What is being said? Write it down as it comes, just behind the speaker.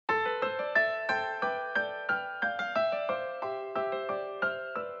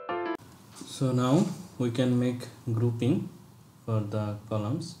So now we can make grouping for the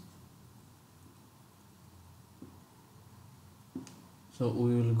columns. So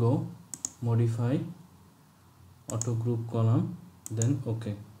we will go modify auto group column, then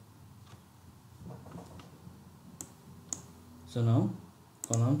OK. So now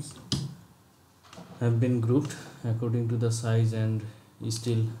columns have been grouped according to the size and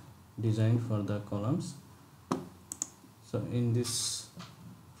style designed for the columns. So in this,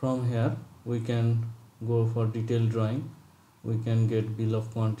 from here we can go for detailed drawing, we can get bill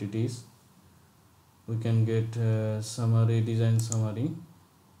of quantities, we can get summary, design summary.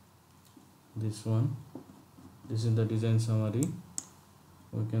 This one, this is the design summary.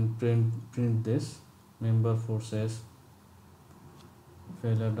 We can print this, member forces,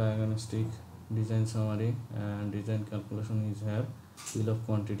 failure diagnostic, design summary, and design calculation is here, bill of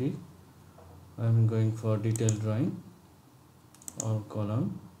quantity. I am going for detailed drawing, all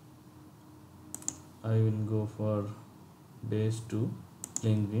column. I will go for base to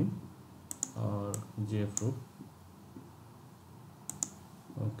plain beam or GF roof.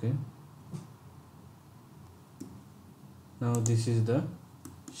 Okay. Now this is the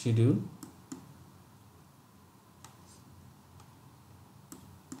schedule.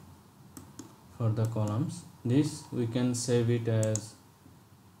 For the columns, this we can save it as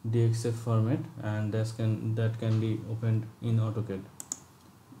DXF format, and that can be opened in AutoCAD.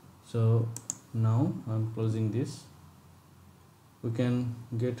 So now I'm closing this. We can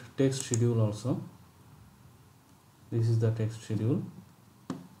get text schedule also. This is the text schedule.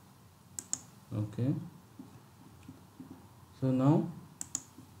 Okay. So now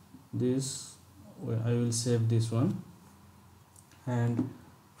this I will save this one, and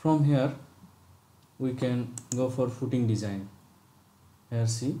from here we can go for footing design. Here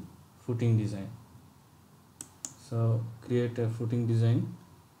see footing design. So create a footing design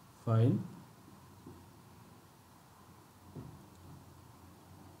file.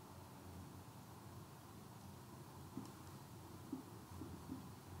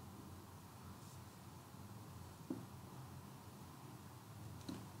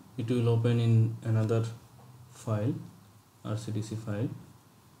 It will open in another file, Rcdc file.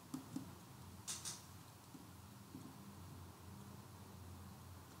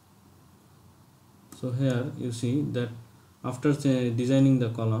 So here you see that after designing the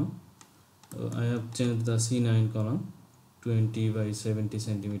column, I have changed the C9 column 20 by 70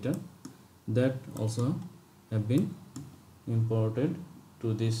 centimeter. That also have been imported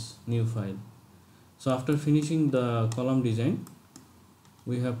to this new file. So after finishing the column design,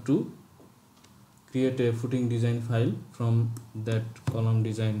 we have to create a footing design file from that column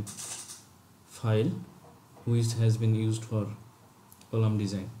design file which has been used for column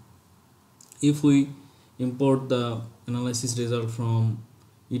design. If we import the analysis result from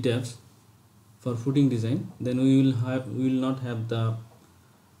Etabs for footing design, then we will not have the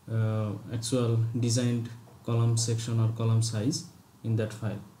actual designed column section or column size in that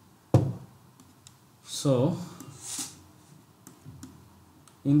file. So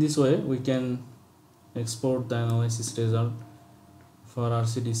in this way we can export the analysis result for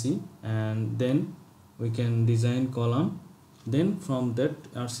Rcdc, and then we can design column. Then from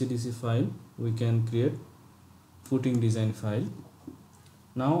that Rcdc file we can create footing design file.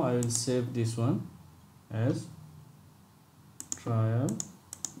 Now I will save this one as trial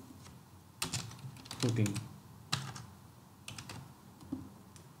footing.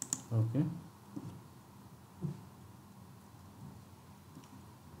 Okay.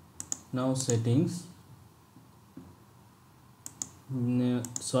 Now settings,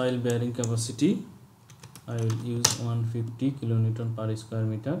 soil bearing capacity I will use 150 kilonewton per square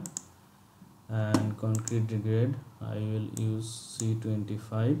meter, and concrete grade I will use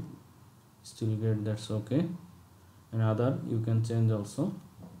C25, steel grade, that's okay. And other you can change also,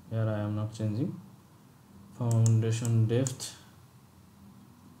 here I am not changing. Foundation depth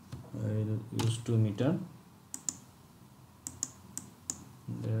I will use 2 meter.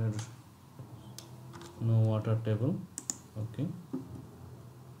 There no water table. Okay.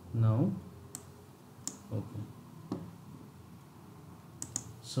 Now okay.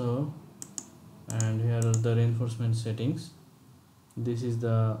 So, and here are the reinforcement settings. This is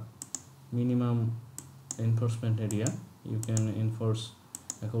the minimum reinforcement area. You can enforce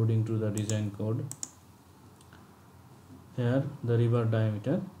according to the design code. Here the rebar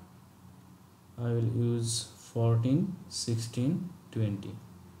diameter I will use 14, 16, 20.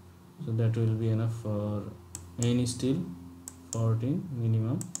 So that will be enough for any steel. 14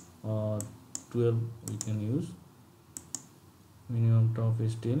 minimum, or 12 we can use minimum top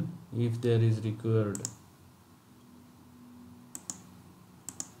steel if there is required.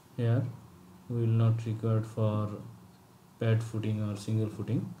 Here will not required for pad footing or single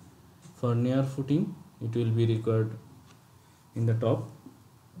footing. For near footing it will be required in the top.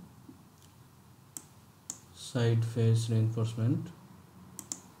 Side face reinforcement,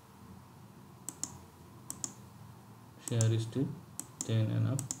 shear steel 10 and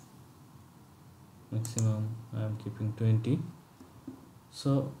up, maximum I am keeping 20.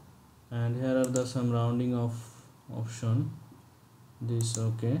 So, and here are the some rounding of option. This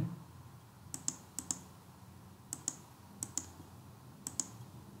okay.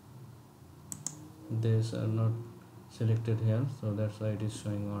 These are not selected here, so that's why it is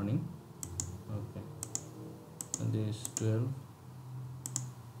showing warning. Okay, and this 12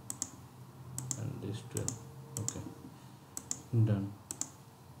 and this 12. Okay, done.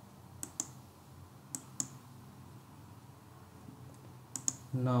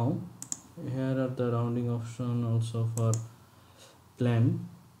 Now here are the rounding option also for plan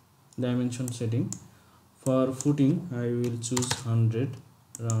dimension setting. For footing I will choose 100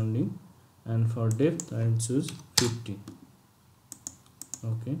 rounding, and for depth I will choose 50.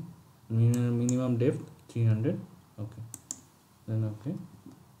 Okay, minimum depth 300. Okay, then okay.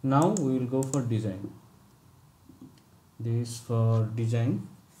 Now we will go for design. This for design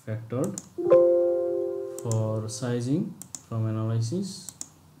factored. For sizing from analysis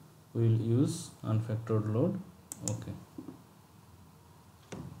we will use unfactored load. Okay,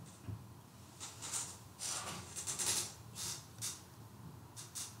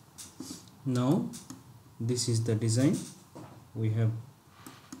 now this is the design we have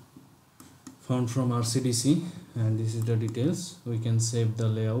found from Rcdc, and this is the details. We can save the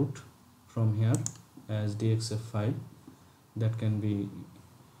layout from here as DXF file that can be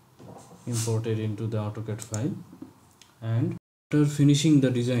imported into the AutoCAD file. And after finishing the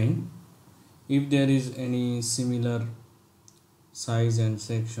design, if there is any similar size and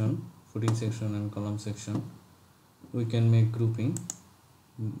section, footing section and column section, we can make grouping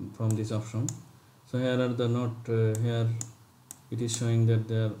from this option. So here are the here it is showing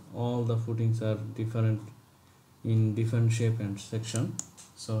that all the footings are different in different shape and section,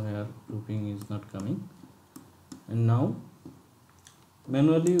 so here grouping is not coming. And now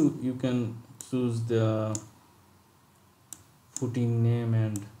manually you can choose the footing name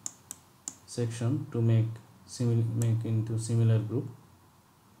and section to make into similar group,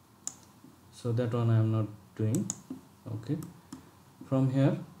 so that one I am not doing. Okay, from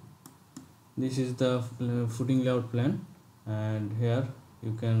here this is the footing layout plan, and here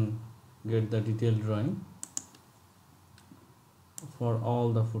you can get the detailed drawing for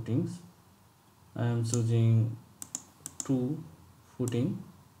all the footings. I am choosing 2 footing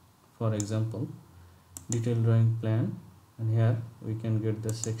for example, detailed drawing plan, and here we can get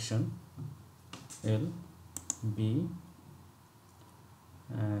the section L, B,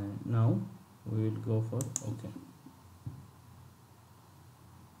 and now we will go for OK.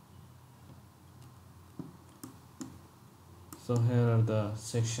 So here are the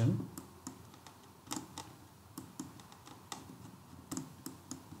section,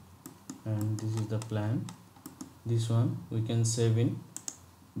 and this is the plan. This one we can save in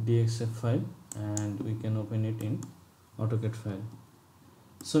DXF file and we can open it in AutoCAD file.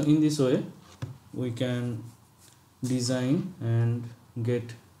 So in this way we can design and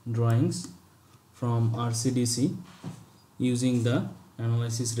get drawings from Rcdc using the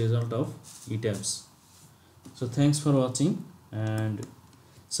analysis result of Etabs. So thanks for watching and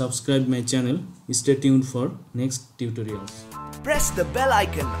subscribe my channel. Stay tuned for next tutorials. Press the bell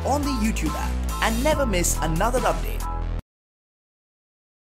icon on the YouTube app and never miss another update.